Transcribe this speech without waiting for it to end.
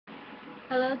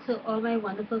Hello to all my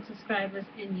wonderful subscribers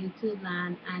in YouTube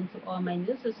land and to all my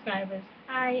new subscribers.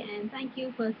 Hi and thank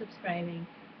you for subscribing.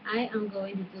 I am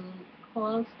going to do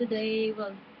hauls today.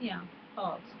 Well, yeah,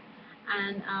 hauls.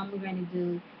 And we're going to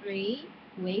do free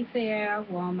Wayfair,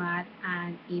 Walmart,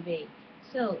 and eBay.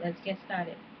 So let's get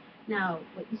started. Now,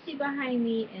 what you see behind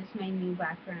me is my new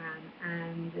background,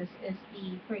 and this is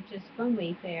the purchase from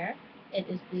Wayfair. It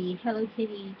is the Hello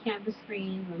Kitty canvas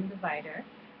screen room divider,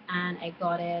 and I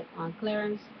got it on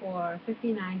clearance for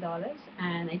 $59,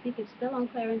 and I think it's still on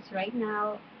clearance right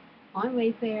now on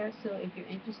Wayfair. So if you're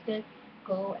interested,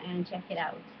 go and check it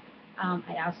out.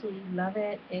 I absolutely love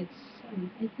it. It's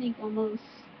I think almost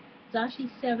it's actually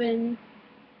 7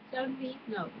 feet,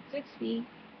 no, 6 feet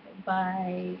by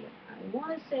I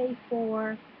want to say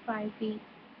 4 5 feet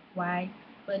wide,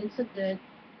 but it's a good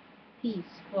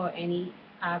piece for any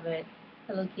avid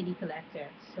Hello Kitty collector.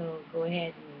 So go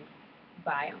ahead and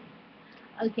buy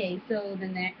them. Okay, so the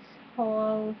next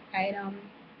haul item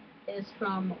is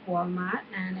from Walmart,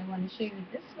 and I want to show you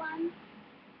this one.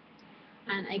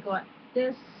 And I got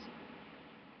this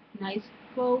nice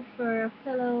faux fur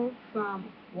pillow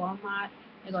from Walmart.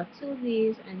 I got two of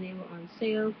these, and they were on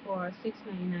sale for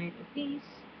 $6.99 a piece.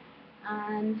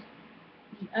 And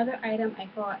the other item I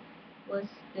got was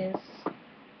this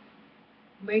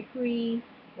Mercury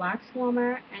wax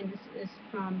warmer, and this is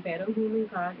from Better Home and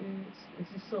Gardens. This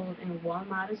is sold in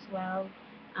Walmart as well.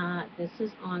 This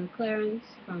is on clearance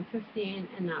from 15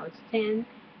 and now it's 10.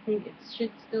 I think it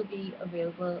should still be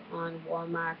available on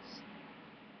Walmart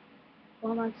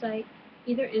site,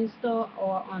 either in store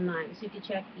or online. So you can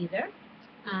check either.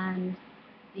 And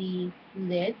the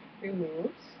lid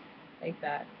removes like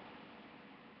that.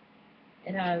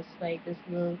 It has like this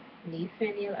little leaf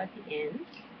finial at the end,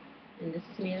 and this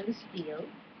is made out of steel.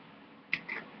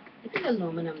 I think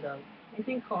aluminum though. I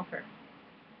think copper.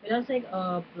 It has like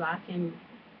a black and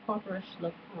copperish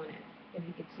look on it, if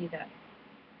you could see that.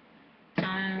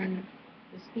 And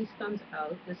this piece comes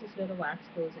out. This is where the wax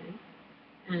goes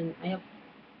in. And I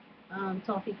have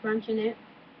toffee crunch in it.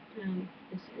 And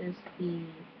this is the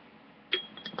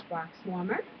wax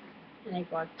warmer. And I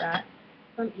got that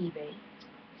from eBay.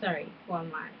 Sorry,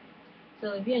 Walmart.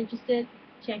 So if you're interested,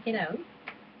 check it out.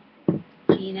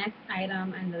 The next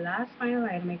item and the last final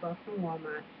item I got from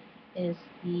Walmart is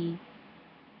the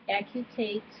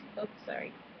Accutate,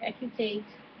 Accutate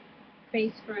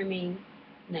Face Firming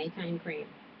Nighttime Cream.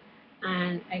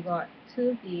 And I got two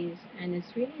of these, and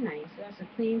it's really nice. It has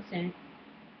a clean scent,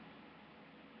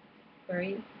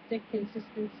 very thick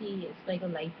consistency. It's like a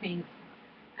light pink.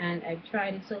 And I've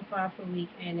tried it so far for a week,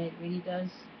 and it really does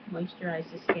moisturize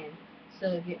the skin. So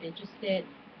if you're interested,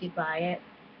 you buy it.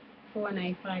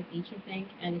 $4.95 each, I think,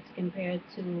 and it's compared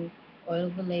to Oil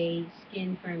Valet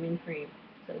Skin Firming Cream.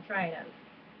 So try it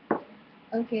out.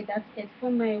 Okay, that's it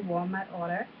for my Walmart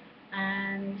order,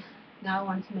 and now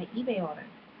on to my eBay order.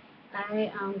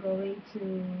 I am going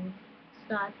to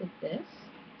start with this,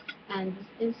 and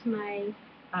this is my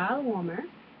aisle warmer.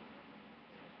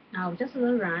 Now, just a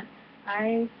little rant.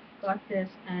 I got this,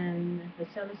 and the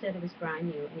seller said it was brand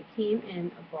new, and it came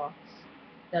in a box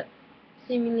that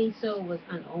seemingly so was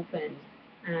unopened.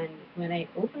 And when I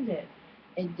opened it,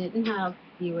 it didn't have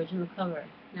the original cover.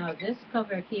 Now, this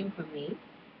cover came from me.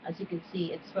 As you can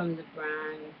see, it's from the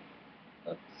brand.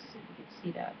 Oops, if you can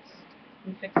see that.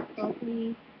 Let me fix it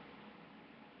properly.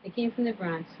 It came from the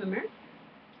brand Swimmer,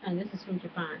 and this is from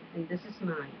Japan, and this is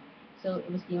mine. So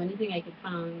it was the only thing I could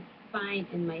find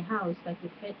in my house that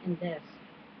could fit in this.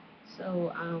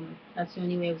 So that's the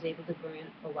only way I was able to burn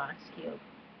a wax cube.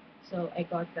 So I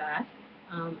got that.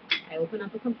 I opened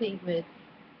up a complaint with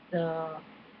the,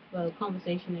 well,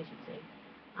 conversation I should say,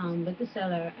 with the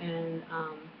seller, and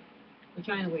we're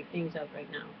trying to work things out right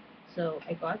now. So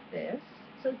I got this.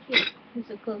 So cute. It's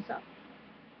a close up.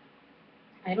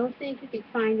 I don't think you can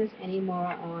find this anymore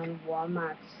on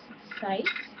Walmart's site,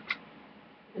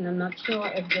 and I'm not sure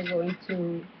if they're going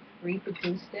to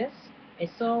reproduce this. I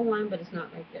saw one, but it's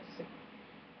not like this.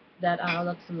 That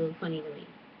looks a little funny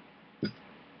to me.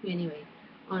 Anyway,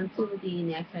 on to the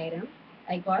next item.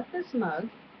 I got this mug,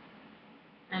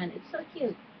 and it's so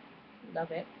cute.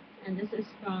 Love it. And this is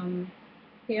from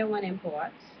Pier 1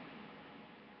 Imports,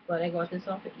 but I got this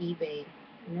off of eBay.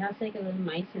 And it has like a little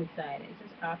mice inside. I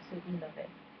just absolutely love it.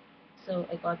 So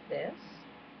I got this.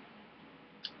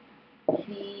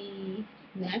 The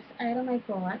next item I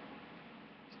got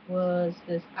was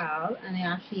this owl, and I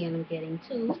actually ended up getting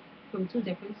two from two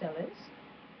different sellers.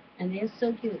 And they're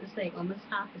so cute. It's like almost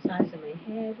half the size of my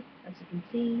head, as you can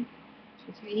see.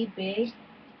 It's really big.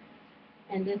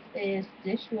 And this is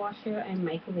dishwasher and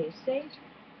microwave safe.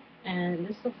 And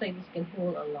this looks like this can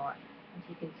hold a lot, as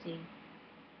you can see.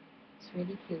 It's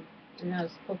really cute. And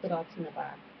there's polka dots in the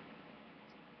back.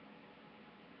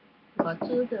 Got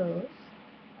two of those.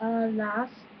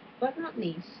 Last but not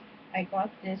least, I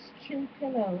got this cute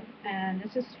pillow, and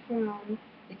this is from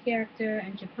the character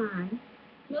in Japan,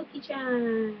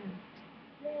 Milky-chan.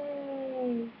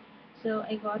 Yay! So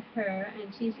I got her,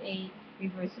 and she's a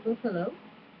reversible pillow.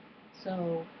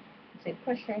 So it's a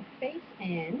push her face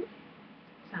in.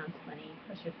 Sounds funny.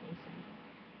 Push your face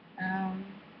in.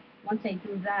 Once I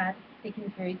do that, it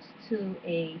converts to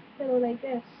a pillow like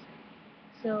this.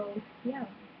 So yeah,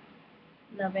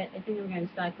 love it. I think I'm gonna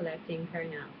start collecting her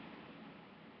now.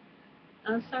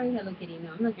 Oh, sorry, Hello Kitty.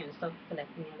 No, I'm not gonna stop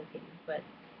collecting Hello Kitty. But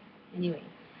anyway,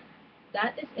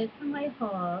 that is it for my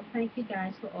haul. Thank you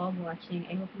guys for all watching.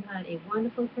 I hope you had a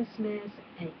wonderful Christmas,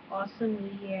 an awesome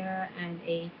New Year, and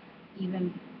a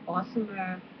even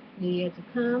awesomer New Year to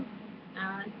come.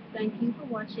 Thank you for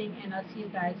watching, and I'll see you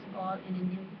guys all in a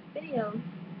new video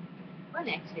or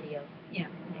next video. Yeah,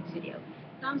 next video.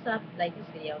 Thumbs up, like this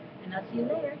video, and I'll see you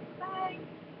later. Bye.